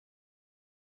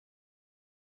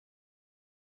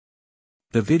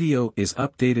The video is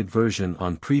updated version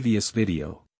on previous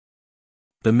video.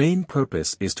 The main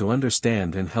purpose is to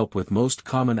understand and help with most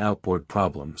common outboard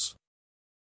problems.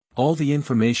 All the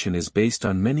information is based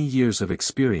on many years of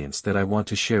experience that I want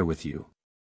to share with you.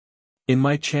 In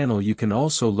my channel you can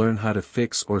also learn how to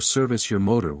fix or service your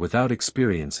motor without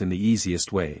experience in the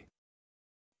easiest way.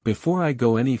 Before I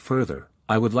go any further,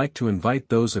 I would like to invite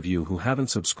those of you who haven't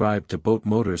subscribed to Boat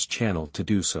Motors channel to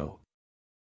do so.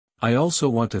 I also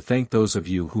want to thank those of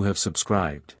you who have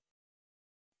subscribed.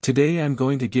 Today I'm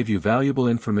going to give you valuable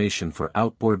information for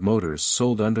outboard motors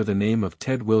sold under the name of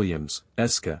Ted Williams,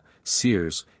 Eska,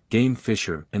 Sears,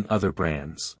 Gamefisher and other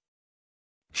brands.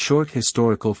 Short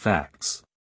historical facts.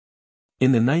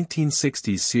 In the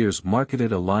 1960s Sears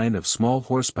marketed a line of small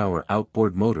horsepower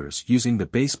outboard motors using the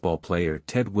baseball player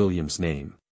Ted Williams'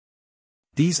 name.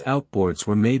 These outboards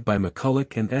were made by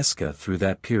McCulloch and Eska through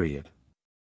that period.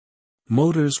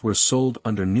 Motors were sold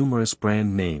under numerous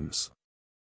brand names.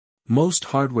 Most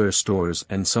hardware stores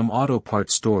and some auto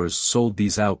parts stores sold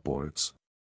these outboards.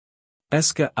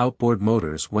 Eska outboard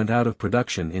motors went out of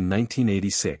production in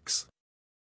 1986.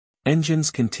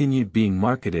 Engines continued being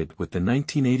marketed with the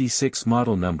 1986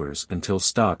 model numbers until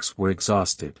stocks were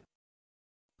exhausted.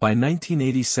 By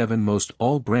 1987 most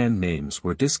all brand names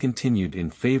were discontinued in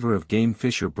favor of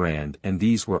Gamefisher brand, and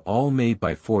these were all made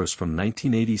by force from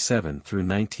 1987 through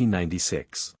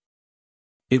 1996.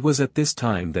 It was at this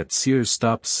time that Sears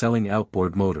stopped selling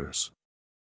outboard motors.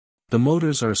 The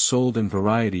motors are sold in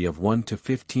variety of 1 to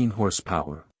 15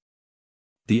 horsepower.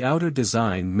 The outer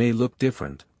design may look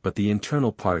different, but the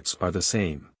internal parts are the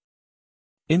same.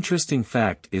 Interesting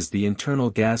fact is the internal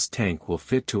gas tank will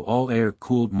fit to all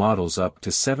air-cooled models up to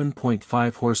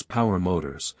 7.5 horsepower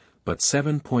motors, but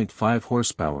 7.5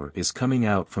 horsepower is coming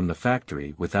out from the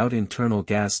factory without internal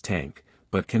gas tank,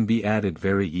 but can be added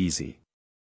very easy.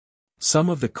 Some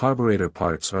of the carburetor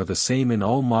parts are the same in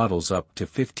all models up to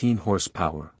 15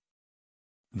 horsepower.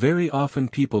 Very often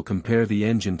people compare the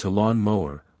engine to lawn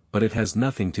mower, but it has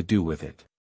nothing to do with it.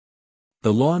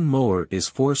 The lawn mower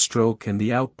is 4-stroke and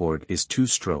the outboard is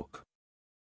 2-stroke.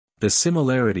 The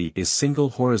similarity is single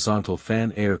horizontal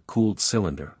fan air-cooled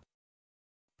cylinder.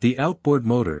 The outboard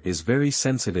motor is very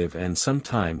sensitive and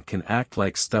sometimes can act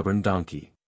like stubborn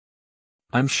donkey.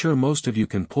 I'm sure most of you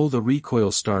can pull the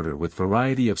recoil starter with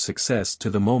variety of success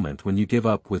to the moment when you give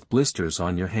up with blisters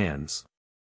on your hands.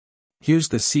 Here's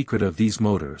the secret of these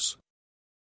motors.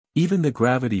 Even the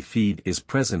gravity feed is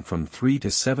present from 3 to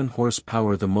 7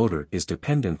 horsepower. The motor is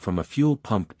dependent from a fuel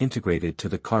pump integrated to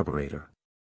the carburetor.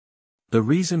 The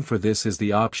reason for this is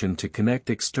the option to connect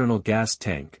external gas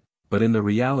tank, but in the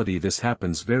reality this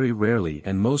happens very rarely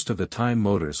and most of the time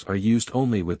motors are used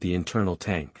only with the internal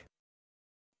tank.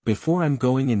 Before I'm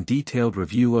going in detailed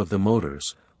review of the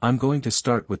motors, I'm going to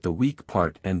start with the weak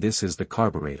part, and this is the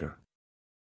carburetor.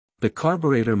 The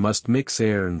carburetor must mix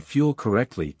air and fuel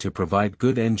correctly to provide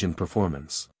good engine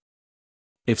performance.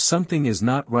 If something is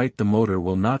not right the motor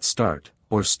will not start,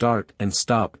 or start and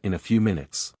stop in a few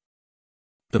minutes.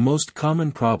 The most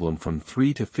common problem from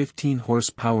 3 to 15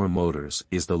 horsepower motors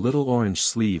is the little orange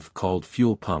sleeve called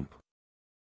fuel pump.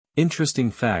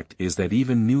 Interesting fact is that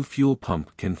even new fuel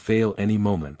pump can fail any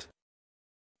moment.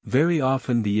 Very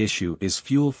often the issue is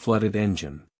fuel flooded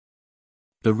engine.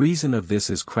 The reason of this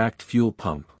is cracked fuel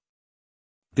pump.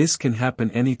 This can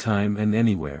happen anytime and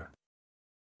anywhere.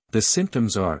 The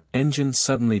symptoms are, engine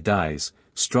suddenly dies,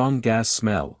 strong gas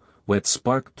smell, wet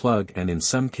spark plug and in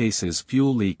some cases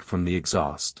fuel leak from the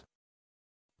exhaust.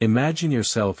 Imagine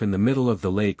yourself in the middle of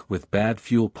the lake with bad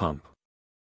fuel pump.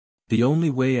 The only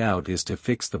way out is to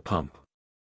fix the pump.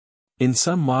 In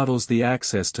some models the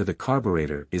access to the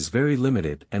carburetor is very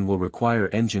limited and will require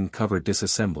engine cover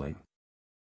disassembling.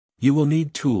 You will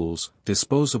need tools,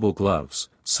 disposable gloves,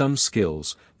 some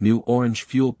skills, new orange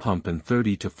fuel pump in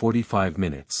 30 to 45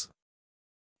 minutes.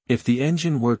 If the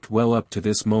engine worked well up to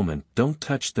this moment, don't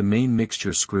touch the main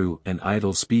mixture screw and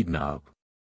idle speed knob.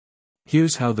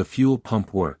 Here's how the fuel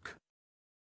pump work.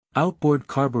 Outboard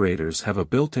carburetors have a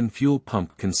built-in fuel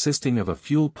pump consisting of a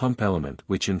fuel pump element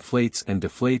which inflates and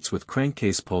deflates with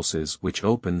crankcase pulses, which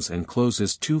opens and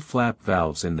closes 2 flap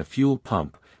valves in the fuel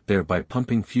pump, thereby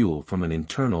pumping fuel from an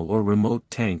internal or remote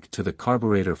tank to the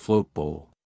carburetor float bowl.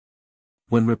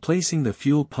 When replacing the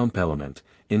fuel pump element,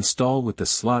 install with the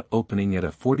slot opening at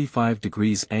a 45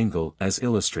 degrees angle as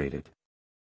illustrated.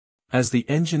 As the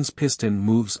engine's piston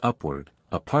moves upward,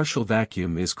 a partial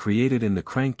vacuum is created in the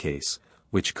crankcase,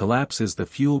 which collapses the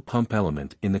fuel pump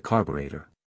element in the carburetor.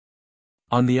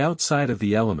 On the outside of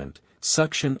the element,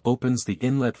 suction opens the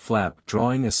inlet flap,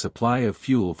 drawing a supply of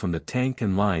fuel from the tank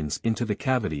and lines into the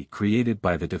cavity created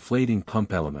by the deflating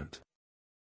pump element.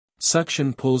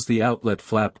 Suction pulls the outlet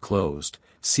flap closed,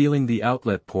 sealing the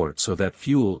outlet port so that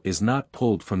fuel is not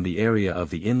pulled from the area of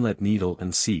the inlet needle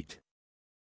and seat.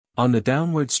 On the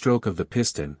downward stroke of the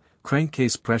piston,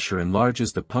 crankcase pressure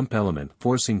enlarges the pump element,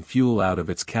 forcing fuel out of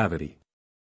its cavity.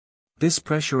 This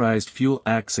pressurized fuel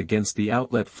acts against the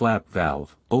outlet flap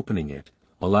valve, opening it,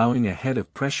 allowing a head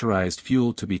of pressurized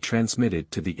fuel to be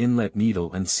transmitted to the inlet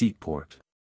needle and seat port.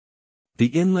 The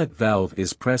inlet valve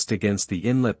is pressed against the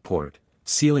inlet port,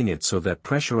 sealing it so that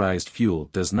pressurized fuel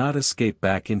does not escape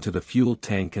back into the fuel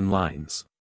tank and lines.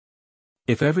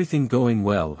 If everything going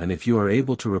well and if you are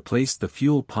able to replace the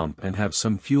fuel pump and have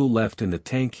some fuel left in the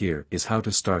tank, here is how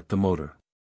to start the motor.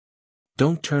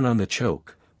 Don't turn on the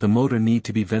choke, the motor need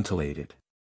to be ventilated.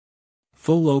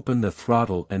 Full open the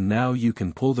throttle and now you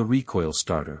can pull the recoil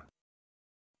starter.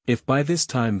 If by this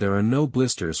time there are no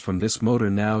blisters from this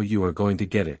motor, now you are going to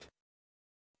get it.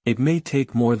 It may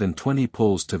take more than 20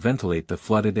 pulls to ventilate the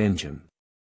flooded engine.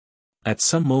 At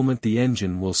some moment the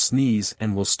engine will sneeze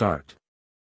and will start.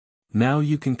 Now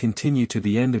you can continue to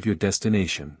the end of your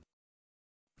destination.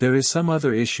 There is some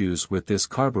other issues with this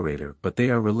carburetor, but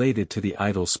they are related to the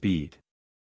idle speed.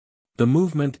 The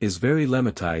movement is very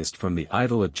lemmatized from the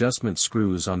idle adjustment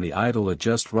screws on the idle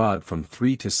adjust rod from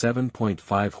 3 to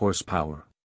 7.5 horsepower.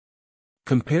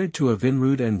 Compared to a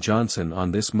Vinrud and Johnson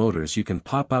on this motors, you can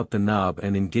pop out the knob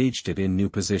and engaged it in new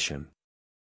position.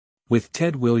 With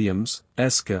Ted Williams,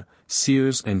 Eska,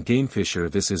 Sears and Gamefisher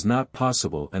this is not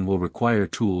possible and will require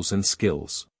tools and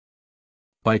skills.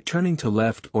 By turning to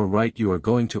left or right you are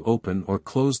going to open or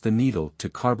close the needle to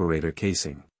carburetor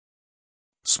casing.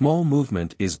 Small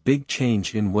movement is big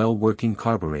change in well-working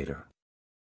carburetor.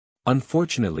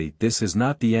 Unfortunately, this is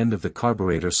not the end of the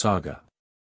carburetor saga.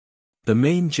 The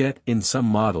main jet in some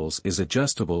models is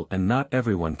adjustable and not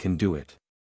everyone can do it.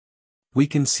 We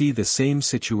can see the same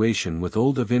situation with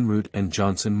old Vinrud and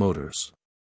Johnson motors.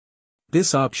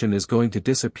 This option is going to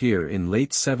disappear in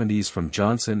late 70s from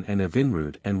Johnson and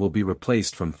Vinrud and will be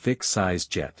replaced from fixed-size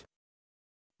jet.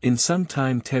 In some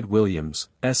time Ted Williams,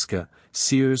 Eska,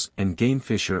 Sears and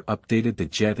Gamefisher updated the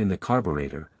jet in the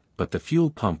carburetor, but the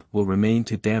fuel pump will remain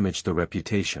to damage the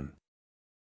reputation.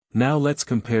 Now let's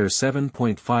compare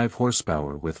 7.5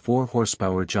 horsepower with 4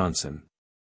 horsepower Johnson.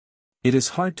 It is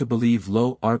hard to believe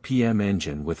low RPM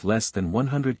engine with less than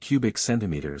 100 cubic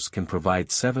centimeters can provide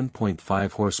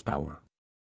 7.5 horsepower.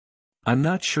 I'm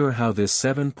not sure how this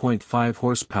 7.5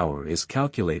 horsepower is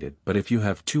calculated, but if you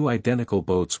have two identical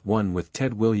boats, one with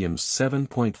Ted Williams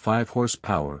 7.5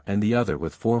 horsepower and the other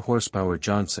with 4 horsepower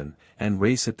Johnson, and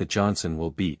race it, the Johnson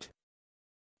will beat.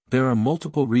 There are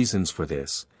multiple reasons for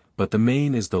this, but the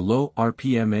main is the low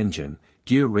RPM engine,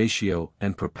 gear ratio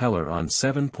and propeller on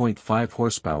 7.5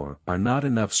 horsepower are not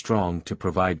enough strong to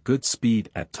provide good speed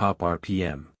at top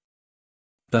RPM.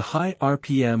 The high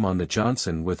RPM on the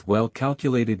Johnson with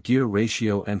well-calculated gear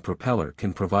ratio and propeller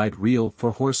can provide real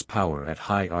 4 horsepower at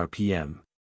high RPM.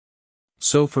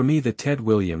 So for me the Ted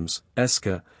Williams,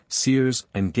 Eska, Sears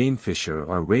and Gamefisher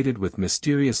are rated with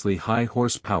mysteriously high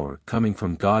horsepower coming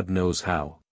from God knows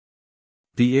how.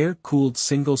 The air-cooled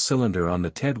single cylinder on the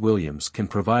Ted Williams can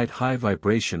provide high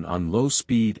vibration on low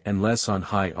speed and less on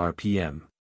high RPM.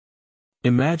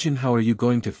 Imagine how are you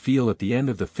going to feel at the end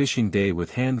of the fishing day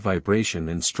with hand vibration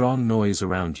and strong noise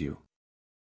around you.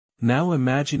 Now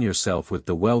imagine yourself with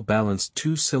the well-balanced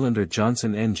 2-cylinder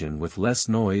Johnson engine with less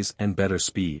noise and better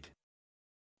speed.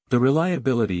 The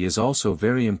reliability is also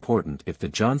very important. If the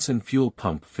Johnson fuel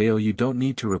pump fail, you don't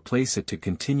need to replace it to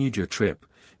continue your trip.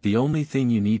 The only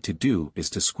thing you need to do is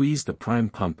to squeeze the prime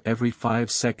pump every 5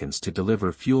 seconds to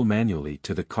deliver fuel manually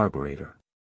to the carburetor.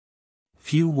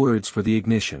 Few words for the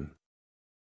ignition.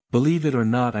 Believe it or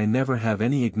not, I never have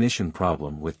any ignition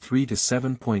problem with 3 to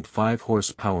 7.5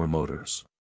 horsepower motors.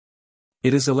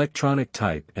 It is electronic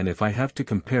type, and if I have to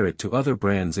compare it to other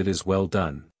brands it is well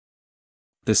done.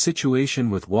 The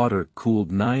situation with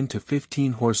water-cooled 9 to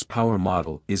 15 horsepower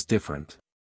model is different.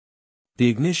 The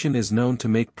ignition is known to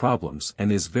make problems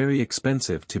and is very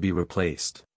expensive to be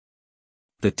replaced.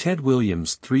 The Ted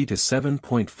Williams 3 to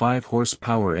 7.5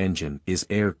 horsepower engine is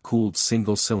air-cooled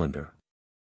single-cylinder.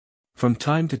 From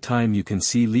time to time you can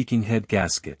see leaking head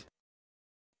gasket.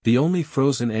 The only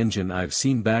frozen engine I've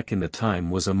seen back in the time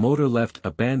was a motor left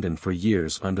abandoned for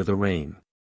years under the rain.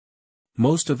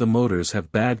 Most of the motors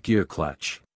have bad gear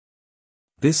clutch.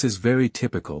 This is very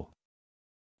typical.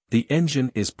 The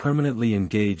engine is permanently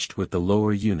engaged with the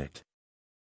lower unit.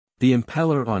 The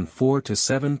impeller on 4 to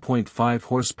 7.5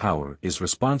 horsepower is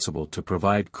responsible to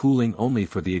provide cooling only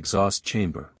for the exhaust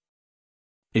chamber.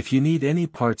 If you need any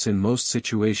parts in most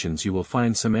situations you will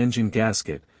find some engine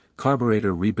gasket,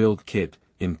 carburetor rebuild kit,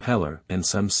 impeller and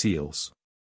some seals.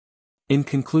 In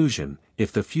conclusion,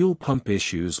 if the fuel pump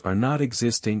issues are not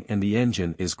existing and the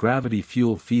engine is gravity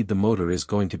fuel feed, the motor is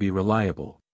going to be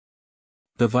reliable.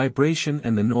 The vibration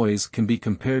and the noise can be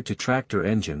compared to tractor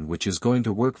engine, which is going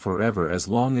to work forever as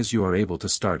long as you are able to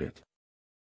start it.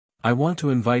 I want to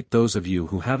invite those of you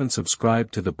who haven't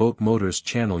subscribed to the Boat Motors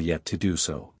channel yet to do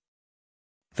so.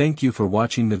 Thank you for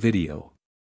watching the video.